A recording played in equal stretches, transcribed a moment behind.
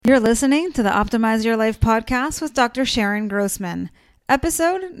You're listening to the Optimize Your Life podcast with Dr. Sharon Grossman,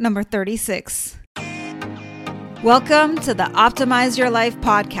 episode number 36. Welcome to the Optimize Your Life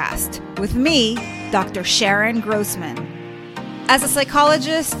podcast with me, Dr. Sharon Grossman. As a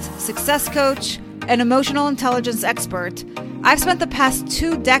psychologist, success coach, and emotional intelligence expert, I've spent the past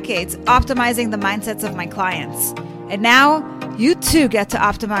 2 decades optimizing the mindsets of my clients. And now, you too get to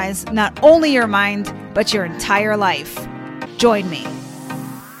optimize not only your mind, but your entire life. Join me.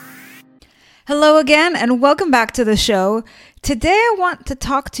 Hello again, and welcome back to the show. Today, I want to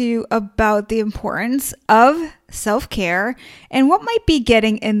talk to you about the importance of self-care and what might be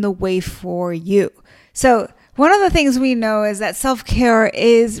getting in the way for you. So, one of the things we know is that self-care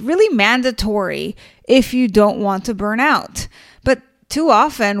is really mandatory if you don't want to burn out. But too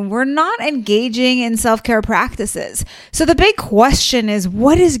often, we're not engaging in self-care practices. So the big question is,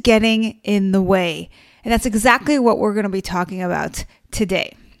 what is getting in the way? And that's exactly what we're going to be talking about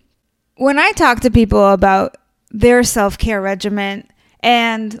today. When I talk to people about their self-care regimen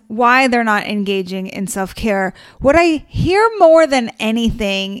and why they're not engaging in self-care, what I hear more than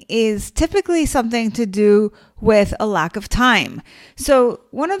anything is typically something to do with a lack of time. So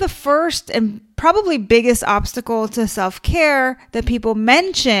one of the first and probably biggest obstacle to self-care that people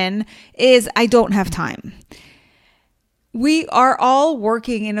mention is, I don't have time. We are all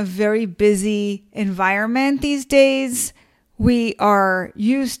working in a very busy environment these days. We are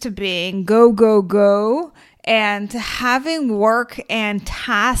used to being go, go, go, and to having work and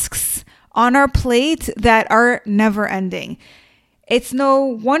tasks on our plate that are never ending. It's no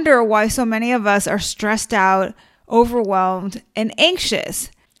wonder why so many of us are stressed out, overwhelmed, and anxious.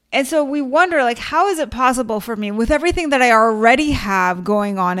 And so we wonder, how is it possible for me, with everything that I already have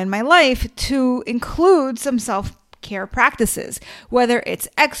going on in my life, to include some self-care practices, whether it's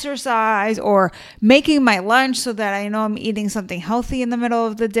exercise or making my lunch so that I know I'm eating something healthy in the middle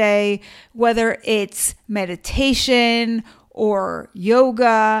of the day, whether it's meditation or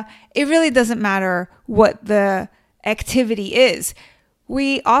yoga. It really doesn't matter what the activity is.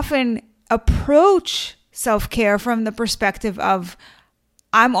 We often approach self-care from the perspective of,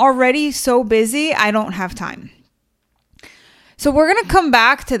 I'm already so busy, I don't have time. So we're going to come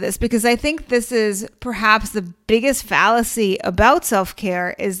back to this because I think this is perhaps the biggest fallacy about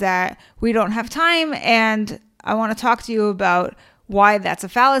self-care, is that we don't have time. And I want to talk to you about why that's a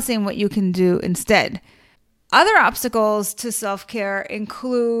fallacy and what you can do instead. Other obstacles to self-care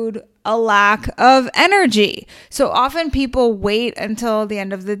include a lack of energy. So often people wait until the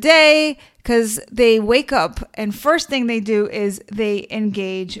end of the day because they wake up and first thing they do is they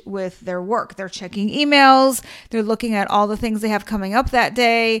engage with their work. They're checking emails. They're looking at all the things they have coming up that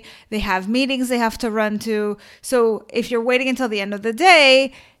day. They have meetings they have to run to. So if you're waiting until the end of the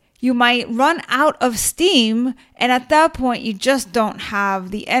day, you might run out of steam. And at that point, you just don't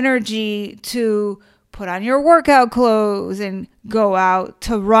have the energy to put on your workout clothes and go out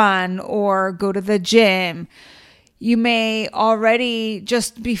to run or go to the gym. You may already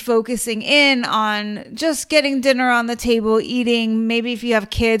just be focusing in on just getting dinner on the table, eating, maybe if you have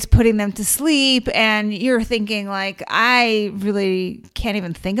kids, putting them to sleep, and you're thinking I really can't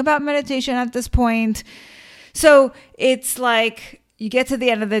even think about meditation at this point. So it's you get to the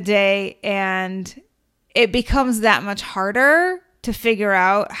end of the day and it becomes that much harder to figure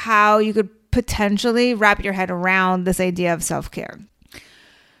out how you could potentially wrap your head around this idea of self-care.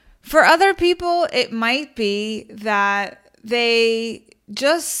 For other people, it might be that they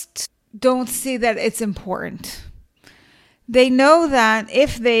just don't see that it's important. They know that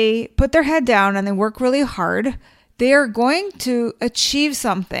if they put their head down and they work really hard, they are going to achieve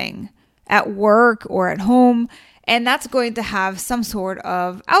something at work or at home, and that's going to have some sort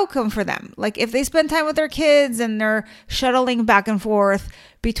of outcome for them. If they spend time with their kids and they're shuttling back and forth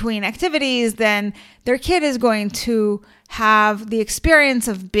between activities, then their kid is going to have the experience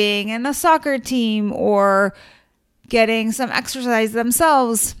of being in a soccer team or getting some exercise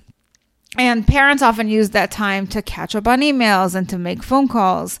themselves. And parents often use that time to catch up on emails and to make phone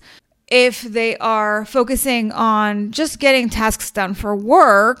calls. If they are focusing on just getting tasks done for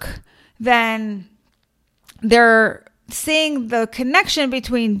work, then they're seeing the connection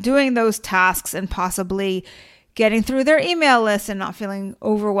between doing those tasks and possibly getting through their email list and not feeling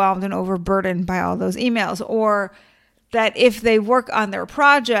overwhelmed and overburdened by all those emails. Or that if they work on their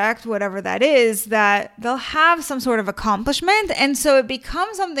project, whatever that is, that they'll have some sort of accomplishment. And so it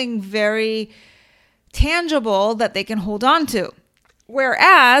becomes something very tangible that they can hold on to.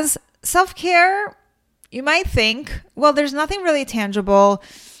 Whereas self-care, you might think, well, there's nothing really tangible.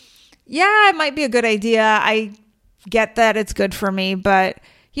 Yeah, it might be a good idea. I get that it's good for me, but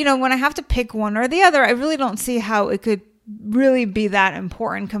when I have to pick one or the other, I really don't see how it could really be that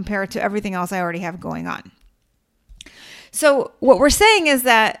important compared to everything else I already have going on. So what we're saying is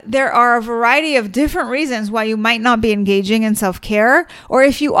that there are a variety of different reasons why you might not be engaging in self-care, or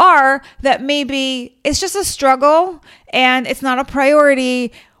if you are, that maybe it's just a struggle and it's not a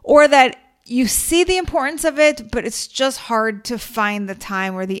priority, or that you see the importance of it, but it's just hard to find the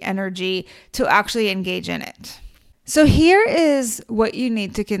time or the energy to actually engage in it. So here is what you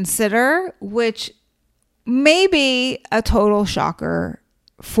need to consider, which may be a total shocker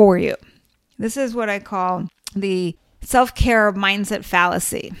for you. This is what I call the self-care mindset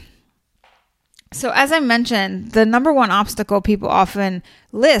fallacy. So as I mentioned, the number one obstacle people often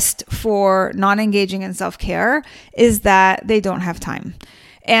list for not engaging in self-care is that they don't have time.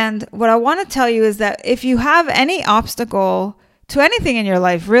 And what I want to tell you is that if you have any obstacle to anything in your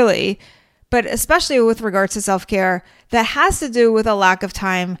life, really, but especially with regards to self-care, that has to do with a lack of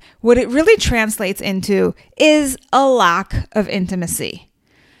time, what it really translates into is a lack of intimacy.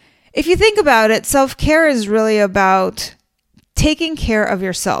 If you think about it, self-care is really about taking care of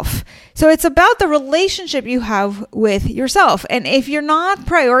yourself. So it's about the relationship you have with yourself. And if you're not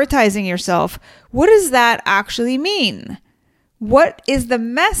prioritizing yourself, what does that actually mean? What is the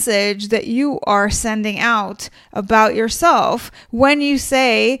message that you are sending out about yourself when you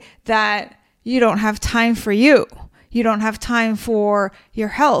say that you don't have time for you? You don't have time for your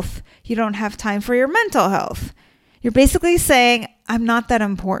health. You don't have time for your mental health. You're basically saying, I'm not that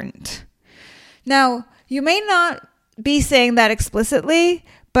important. Now, you may not be saying that explicitly,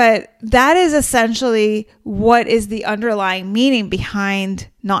 but that is essentially what is the underlying meaning behind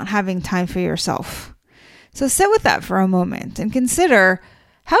not having time for yourself. So sit with that for a moment and consider,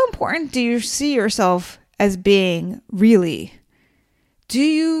 how important do you see yourself as being really? Do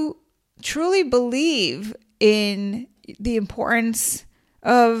you truly believe in the importance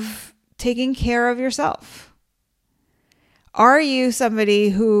of taking care of yourself? Are you somebody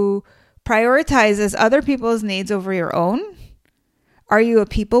who prioritizes other people's needs over your own? Are you a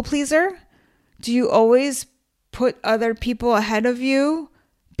people pleaser? Do you always put other people ahead of you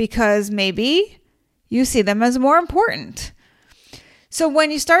because maybe you see them as more important? So when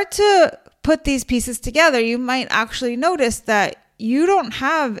you start to put these pieces together, you might actually notice that you don't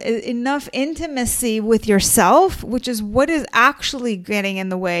have enough intimacy with yourself, which is what is actually getting in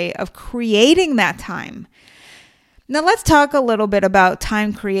the way of creating that time. Now let's talk a little bit about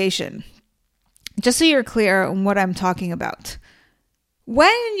time creation, just so you're clear on what I'm talking about.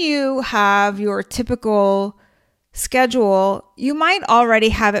 When you have your typical schedule, you might already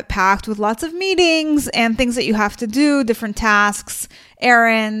have it packed with lots of meetings and things that you have to do, different tasks,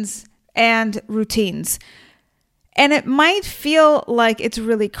 errands, and routines. And it might feel like it's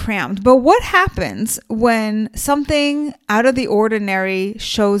really cramped. But what happens when something out of the ordinary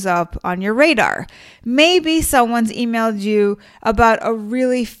shows up on your radar? Maybe someone's emailed you about a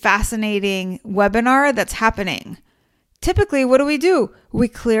really fascinating webinar that's happening. Typically, what do? We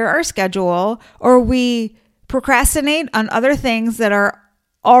clear our schedule, or we procrastinate on other things that are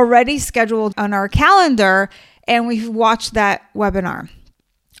already scheduled on our calendar, and we watch that webinar.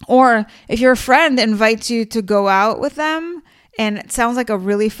 Or if your friend invites you to go out with them and it sounds like a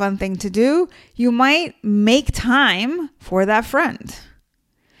really fun thing to do, you might make time for that friend.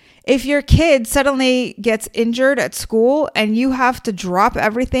 If your kid suddenly gets injured at school and you have to drop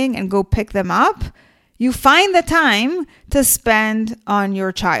everything and go pick them up, you find the time to spend on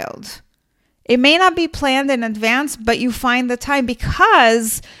your child. It may not be planned in advance, but you find the time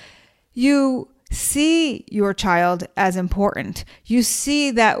because you see your child as important. You see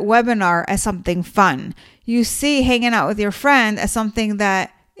that webinar as something fun. You see hanging out with your friend as something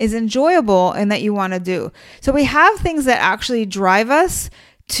that is enjoyable and that you want to do. So we have things that actually drive us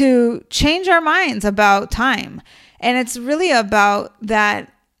to change our minds about time. And it's really about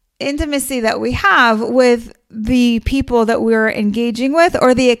that intimacy that we have with the people that we're engaging with,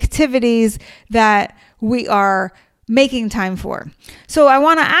 or the activities that we are making time for. So I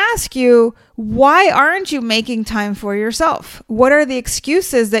want to ask you, why aren't you making time for yourself? What are the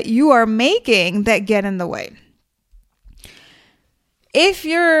excuses that you are making that get in the way? If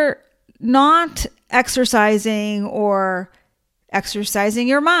you're not exercising or exercising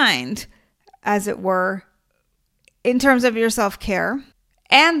your mind, as it were, in terms of your self-care,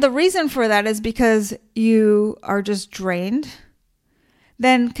 and the reason for that is because you are just drained,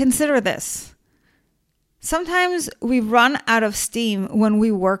 then consider this. Sometimes we run out of steam when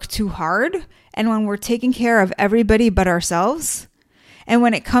we work too hard and when we're taking care of everybody but ourselves. And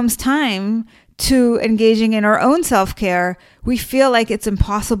when it comes time to engaging in our own self-care, we feel like it's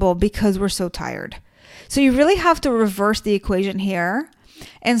impossible because we're so tired. So you really have to reverse the equation here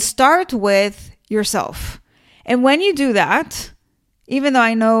and start with yourself. And when you do that, even though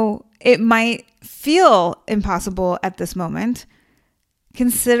I know it might feel impossible at this moment,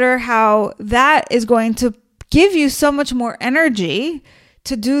 consider how that is going to give you so much more energy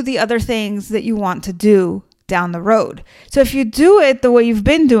to do the other things that you want to do down the road. So if you do it the way you've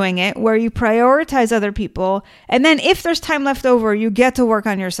been doing it, where you prioritize other people, and then if there's time left over, you get to work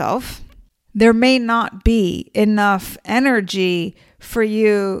on yourself, there may not be enough energy for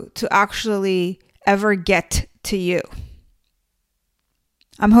you to actually ever get to you.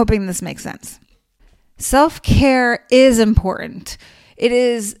 I'm hoping this makes sense. Self-care is important. It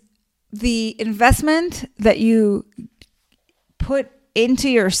is the investment that you put into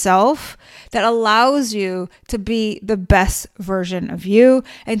yourself that allows you to be the best version of you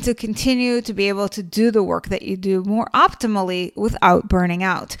and to continue to be able to do the work that you do more optimally without burning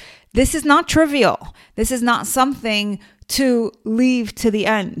out. This is not trivial. This is not something to leave to the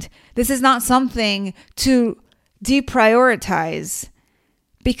end. This is not something to deprioritize,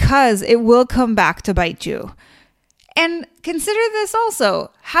 because it will come back to bite you. And consider this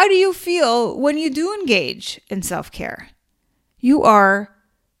also. How do you feel when you do engage in self-care? You are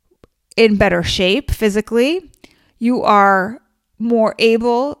in better shape physically. You are more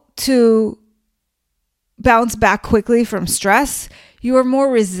able to bounce back quickly from stress. You are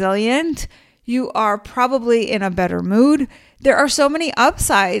more resilient. You are probably in a better mood. There are so many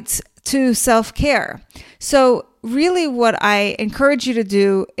upsides to self-care. So really what I encourage you to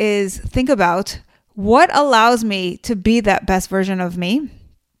do is think about what allows me to be that best version of me.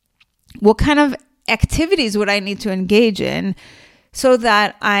 What kind of activities would I need to engage in so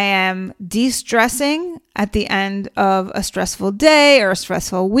that I am de-stressing at the end of a stressful day or a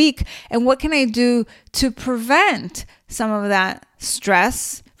stressful week? And what can I do to prevent some of that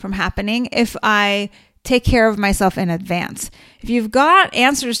stress from happening if I take care of myself in advance? If you've got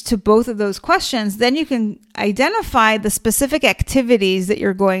answers to both of those questions, then you can identify the specific activities that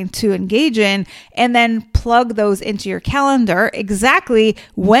you're going to engage in and then plug those into your calendar exactly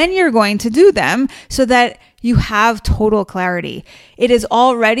when you're going to do them so that you have total clarity. It is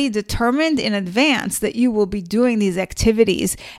already determined in advance that you will be doing these activities.